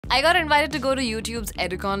I got invited to go to YouTube's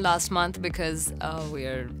EduCon last month because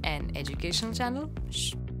we're an educational channel.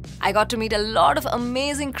 Shh. I got to meet a lot of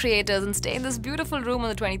amazing creators and stay in this beautiful room on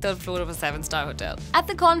the 23rd floor of a 7-star hotel. At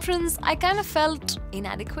the conference, I kind of felt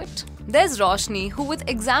inadequate. There's Roshni, who with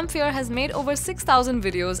exam fear has made over 6,000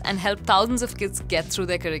 videos and helped thousands of kids get through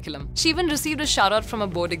their curriculum. She even received a shout-out from a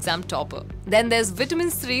board exam topper. Then there's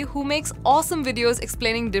Vitamins 3, who makes awesome videos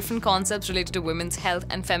explaining different concepts related to women's health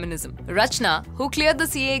and feminism. Rachna, who cleared the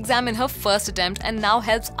CA exam in her first attempt and now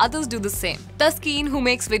helps others do the same. Taskeen, who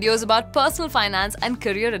makes videos about personal finance and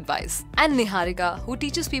career advice. And Niharika, who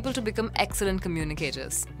teaches people to become excellent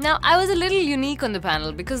communicators. Now, I was a little unique on the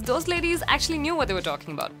panel because those ladies actually knew what they were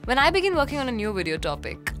talking about. When I begin working on a new video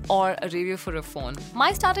topic or a review for a phone,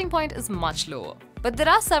 my starting point is much lower. But there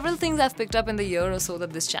are several things I've picked up in the year or so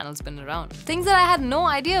that this channel's been around. Things that I had no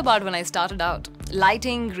idea about when I started out.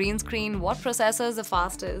 Lighting, green screen, what processor is the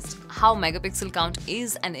fastest, how megapixel count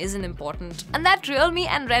is and isn't important, and that Realme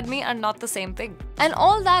and Redmi are not the same thing. And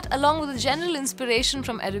all that, along with the general inspiration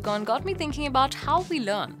from EduCon, got me thinking about how we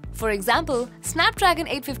learn. For example, Snapdragon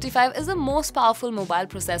 855 is the most powerful mobile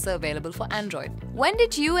processor available for Android. When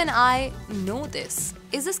did you and I know this?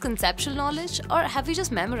 Is this conceptual knowledge or have we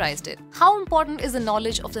just memorized it? How important is the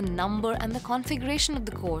knowledge of the number and the configuration of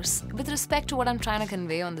the course with respect to what I'm trying to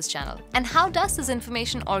convey on this channel? And how does this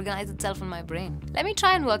information organize itself in my brain? Let me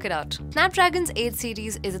try and work it out. Snapdragon's 8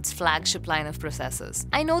 series is its flagship line of processors.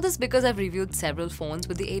 I know this because I've reviewed several phones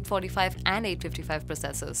with the 845 and 855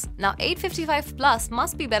 processors. Now 855 Plus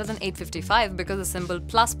must be better than 855 because the symbol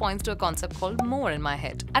plus points to a concept called more in my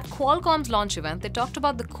head. At Qualcomm's launch event, they talked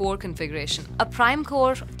about the core configuration. A prime core,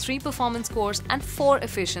 3 performance cores, and 4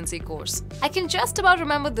 efficiency cores. I can just about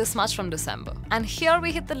remember this much from December. And here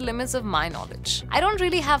we hit the limits of my knowledge. I don't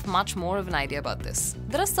really have much more of an idea about this.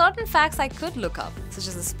 There are certain facts I could look up, such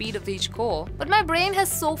as the speed of each core, but my brain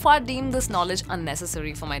has so far deemed this knowledge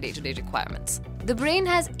unnecessary for my day-to-day requirements. The brain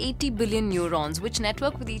has 80 billion neurons which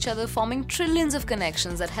network with each other, forming trillions of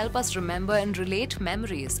connections that help us remember and relate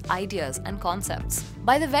memories, ideas, and concepts.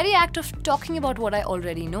 By the very act of talking about what I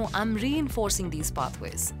already know, I'm reinforcing these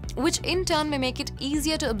pathways, which in turn may make it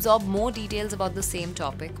easier to absorb more details about the same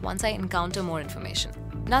topic once I encounter more information.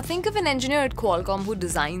 Now think of an engineer at Qualcomm who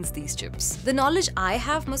designs these chips. The knowledge I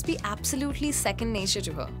have must be absolutely second nature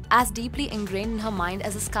to her, as deeply ingrained in her mind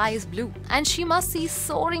as the sky is blue. And she must see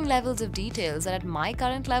soaring levels of details that at my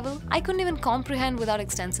current level, I couldn't even comprehend without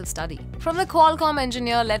extensive study. From the Qualcomm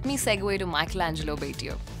engineer, let me segue to Michelangelo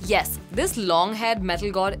Baitio. Yes, this long-haired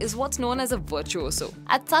metal god is what's known as a virtuoso,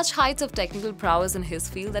 at such heights of technical prowess in his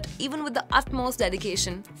field that even with the utmost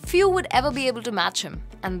dedication, few would ever be able to match him.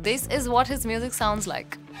 And this is what his music sounds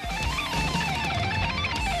like.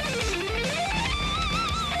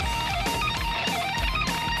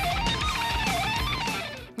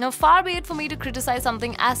 Now, far be it for me to criticize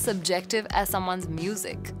something as subjective as someone's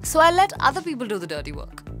music, so I let other people do the dirty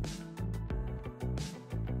work.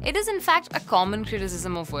 It is in fact a common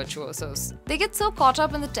criticism of virtuosos. They get so caught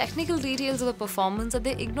up in the technical details of a performance that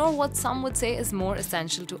they ignore what some would say is more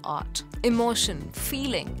essential to art: emotion,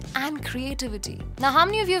 feeling, and creativity. Now, how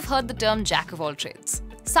many of you have heard the term jack of all trades?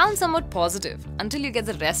 Sounds somewhat positive until you get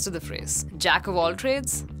the rest of the phrase. Jack of all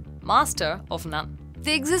trades, master of none.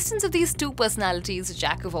 The existence of these two personalities,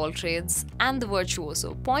 jack of all trades and the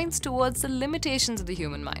virtuoso, points towards the limitations of the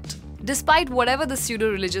human mind. Despite whatever the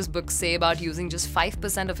pseudo-religious books say about using just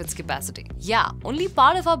 5% of its capacity. Yeah, only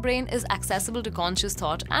part of our brain is accessible to conscious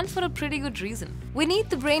thought, and for a pretty good reason. We need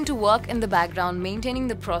the brain to work in the background, maintaining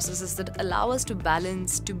the processes that allow us to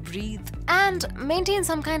balance, to breathe, and maintain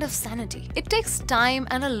some kind of sanity. It takes time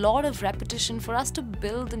and a lot of repetition for us to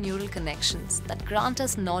build the neural connections that grant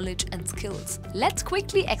us knowledge and skills. Let's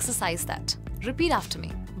quickly exercise that. Repeat after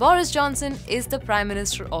me. Boris Johnson is the Prime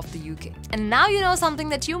Minister of the UK. And now you know something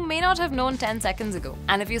that you may not have known 10 seconds ago.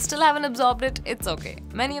 And if you still haven't absorbed it, it's okay.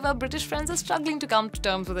 Many of our British friends are struggling to come to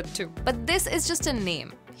terms with it too. But this is just a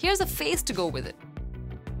name. Here's a face to go with it.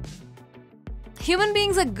 Human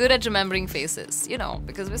beings are good at remembering faces,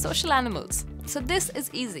 because we're social animals. So this is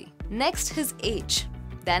easy. Next, his age.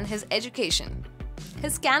 Then his education.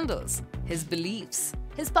 His scandals. His beliefs.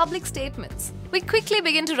 His public statements. We quickly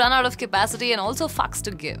begin to run out of capacity and also fucks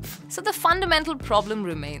to give. So the fundamental problem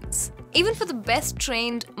remains. Even for the best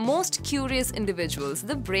trained, most curious individuals,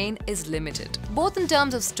 the brain is limited, both in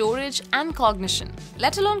terms of storage and cognition,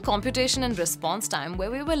 let alone computation and response time,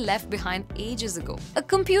 where we were left behind ages ago. A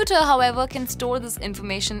computer, however, can store this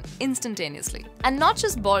information instantaneously. And not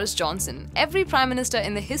just Boris Johnson, every Prime Minister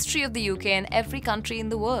in the history of the UK and every country in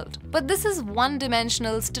the world. But this is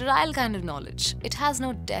one-dimensional, sterile kind of knowledge. It has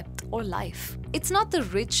no depth or life. It's not the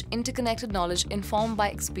rich, interconnected knowledge informed by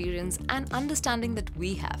experience and understanding that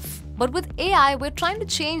we have. But with AI, we're trying to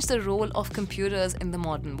change the role of computers in the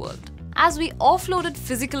modern world. As we offloaded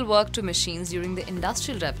physical work to machines during the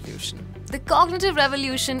Industrial Revolution, the cognitive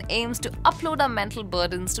revolution aims to upload our mental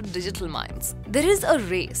burdens to digital minds. There is a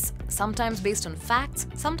race, sometimes based on facts,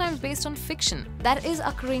 sometimes based on fiction, that is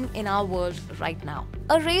occurring in our world right now.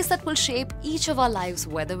 A race that will shape each of our lives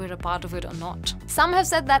whether we're a part of it or not. Some have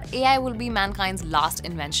said that AI will be mankind's last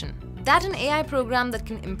invention. That an AI program that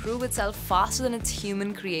can improve itself faster than its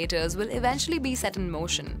human creators will eventually be set in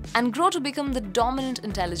motion and grow to become the dominant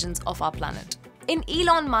intelligence of our planet. In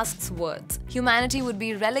Elon Musk's words, humanity would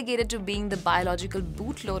be relegated to being the biological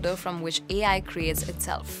bootloader from which AI creates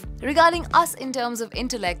itself, regarding us in terms of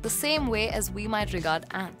intellect the same way as we might regard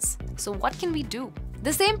ants. So what can we do?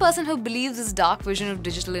 The same person who believes this dark vision of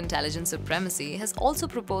digital intelligence supremacy has also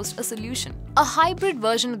proposed a solution. A hybrid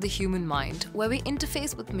version of the human mind where we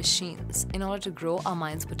interface with machines in order to grow our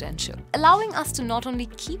mind's potential, allowing us to not only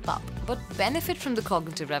keep up but benefit from the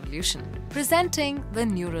cognitive revolution. Presenting the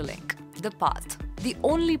Neuralink, the path, the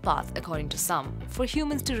only path according to some, for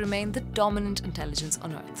humans to remain the dominant intelligence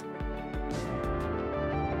on Earth.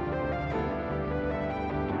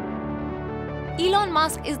 Elon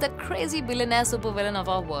Musk is that crazy billionaire supervillain of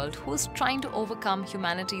our world who's trying to overcome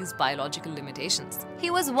humanity's biological limitations. He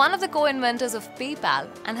was one of the co-inventors of PayPal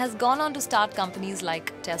and has gone on to start companies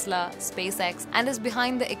like Tesla, SpaceX, and is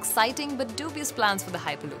behind the exciting but dubious plans for the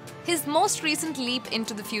Hyperloop. His most recent leap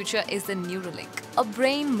into the future is the Neuralink, a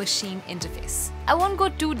brain-machine interface. I won't go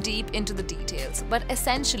too deep into the details, but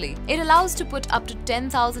essentially, it allows to put up to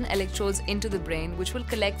 10,000 electrodes into the brain which will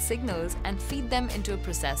collect signals and feed them into a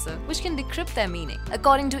processor which can decrypt their meaning.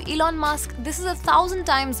 According to Elon Musk, this is 1,000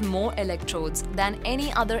 times more electrodes than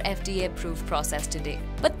any other FDA-approved process today.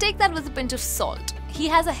 But take that with a pinch of salt. He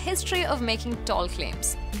has a history of making tall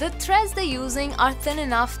claims. The threads they're using are thin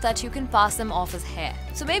enough that you can pass them off as hair.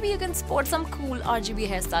 So maybe you can sport some cool RGB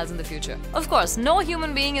hairstyles in the future. Of course, no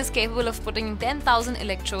human being is capable of putting 10,000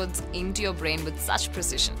 electrodes into your brain with such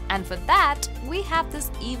precision. And for that, we have this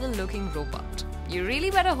evil-looking robot. You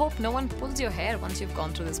really better hope no one pulls your hair once you've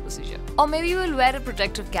gone through this procedure. Or maybe you will wear a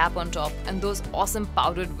protective cap on top and those awesome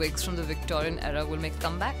powdered wigs from the Victorian era will make a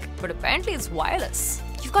comeback. But apparently it's wireless.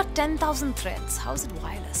 You've got 10,000 threads, how is it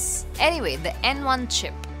wireless? Anyway, the N1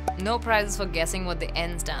 chip. No prizes for guessing what the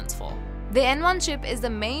N stands for. The N1 chip is the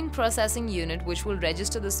main processing unit which will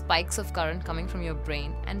register the spikes of current coming from your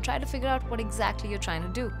brain and try to figure out what exactly you're trying to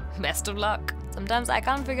do. Best of luck. Sometimes I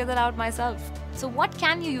can't figure that out myself. So what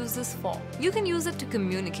can you use this for? You can use it to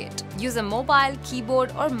communicate. Use a mobile,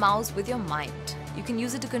 keyboard or mouse with your mind. You can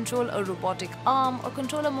use it to control a robotic arm or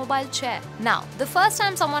control a mobile chair. Now, the first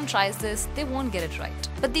time someone tries this, they won't get it right.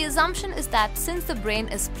 But the assumption is that since the brain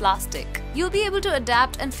is plastic, you'll be able to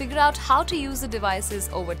adapt and figure out how to use the devices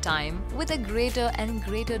over time with a greater and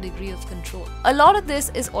greater degree of control. A lot of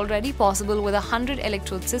this is already possible with a 100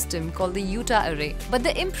 electrode system called the Utah array, but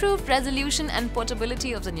the improved resolution and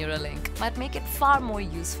portability of the Neuralink might make it far more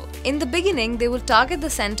useful. In the beginning, they will target the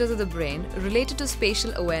centers of the brain related to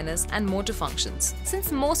spatial awareness and motor functions,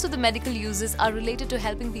 since most of the medical uses are related to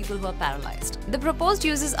helping people who are paralyzed. The proposed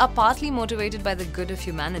uses are partly motivated by the good of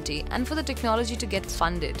humanity and for the technology to get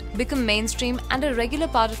funded, become mainstream and a regular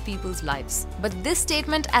part of people's lives. But this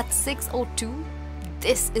statement at 6:02,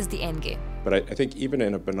 this is the endgame. But I think even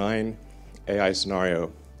in a benign AI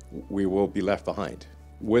scenario, we will be left behind.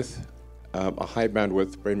 With a high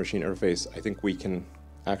bandwidth brain-machine interface, I think we can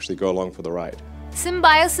actually go along for the ride.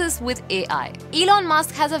 Symbiosis with AI. Elon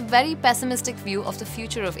Musk has a very pessimistic view of the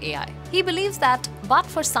future of AI. He believes that, but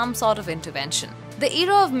for some sort of intervention, the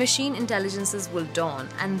era of machine intelligences will dawn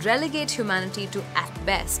and relegate humanity to, at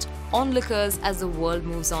best, onlookers as the world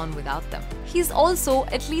moves on without them. He's also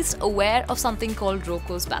at least aware of something called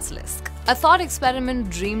Rocco's basilisk, a thought experiment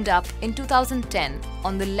dreamed up in 2010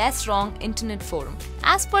 on the Less Wrong Internet Forum.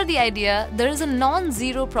 As per the idea, there is a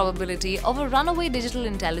non-zero probability of a runaway digital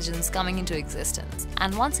intelligence coming into existence,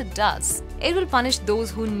 and once it does, it will punish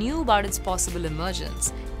those who knew about its possible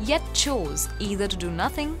emergence, yet chose either to do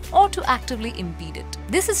nothing or to actively impede it.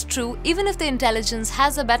 This is true even if the intelligence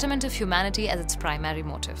has the betterment of humanity as its primary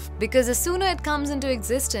motive, because the sooner it comes into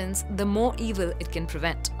existence, the more evil it can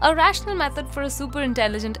prevent. A rational method for a super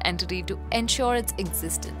intelligent entity to ensure its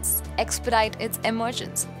existence, expedite its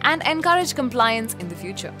emergence, and encourage compliance in the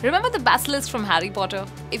future. Remember the basilisk from Harry Potter?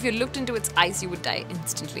 If you looked into its eyes, you would die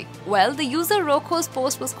instantly. Well, the user Rocco's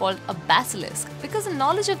post was called a basilisk because the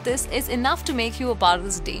knowledge of this is enough to make you a part of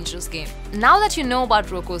this dangerous game. Now that you know about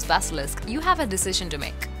Rocco's basilisk, you have a decision to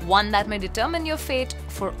make. one that may determine your fate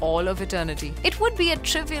for all of eternity. It would be a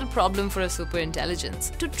trivial problem for a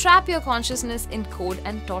superintelligence to trap your consciousness in code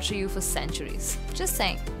and torture you for centuries. Just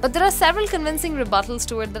saying. But there are several convincing rebuttals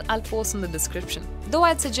to it that I'll post in the description, though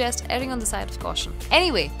I'd suggest erring on the side of caution.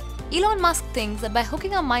 Anyway, Elon Musk thinks that by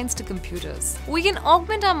hooking our minds to computers, we can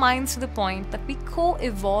augment our minds to the point that we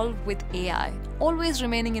co-evolve with AI, always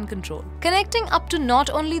remaining in control, connecting up to not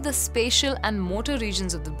only the spatial and motor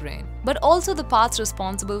regions of the brain, but also the parts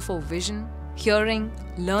responsible for vision, hearing,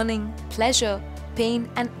 learning, pleasure, pain,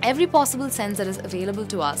 and every possible sense that is available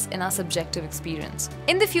to us in our subjective experience.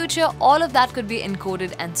 In the future, all of that could be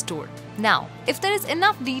encoded and stored. Now, if there is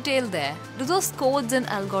enough detail there, do those codes and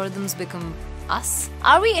algorithms become us?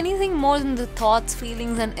 Are we anything more than the thoughts,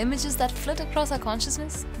 feelings, and images that flit across our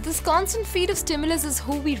consciousness? This constant feed of stimulus is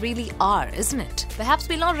who we really are, isn't it? Perhaps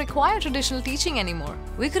we'll not require traditional teaching anymore.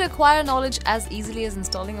 We could acquire knowledge as easily as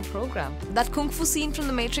installing a program. That kung fu scene from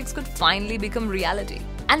The Matrix could finally become reality.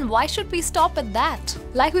 And why should we stop at that?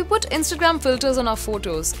 Like we put Instagram filters on our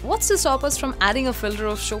photos, what's to stop us from adding a filter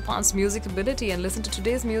of Chopin's music ability and listen to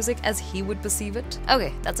today's music as he would perceive it?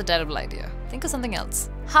 Okay, that's a terrible idea. Think of something else.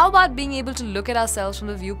 How about being able to look at ourselves from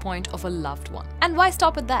the viewpoint of a loved one? And why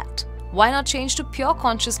stop at that? Why not change to pure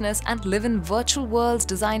consciousness and live in virtual worlds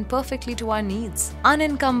designed perfectly to our needs,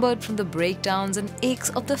 unencumbered from the breakdowns and aches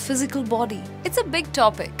of the physical body? It's a big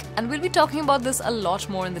topic, and we'll be talking about this a lot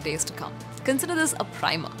more in the days to come. Consider this a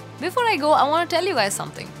primer. Before I go, I want to tell you guys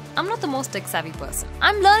something. I'm not the most tech-savvy person.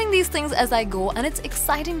 I'm learning these things as I go, and it's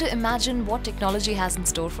exciting to imagine what technology has in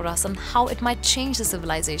store for us and how it might change the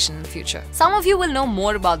civilization in the future. Some of you will know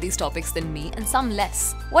more about these topics than me, and some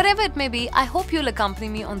less. Whatever it may be, I hope you'll accompany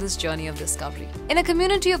me on this journey of discovery, in a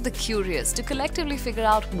community of the curious to collectively figure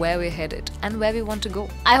out where we're headed and where we want to go.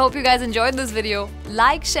 I hope you guys enjoyed this video.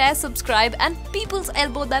 Like, share, subscribe, and people's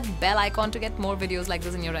elbow that bell icon to get more videos like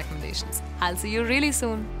this in your recommendations. I'll see you really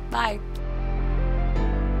soon. Bye.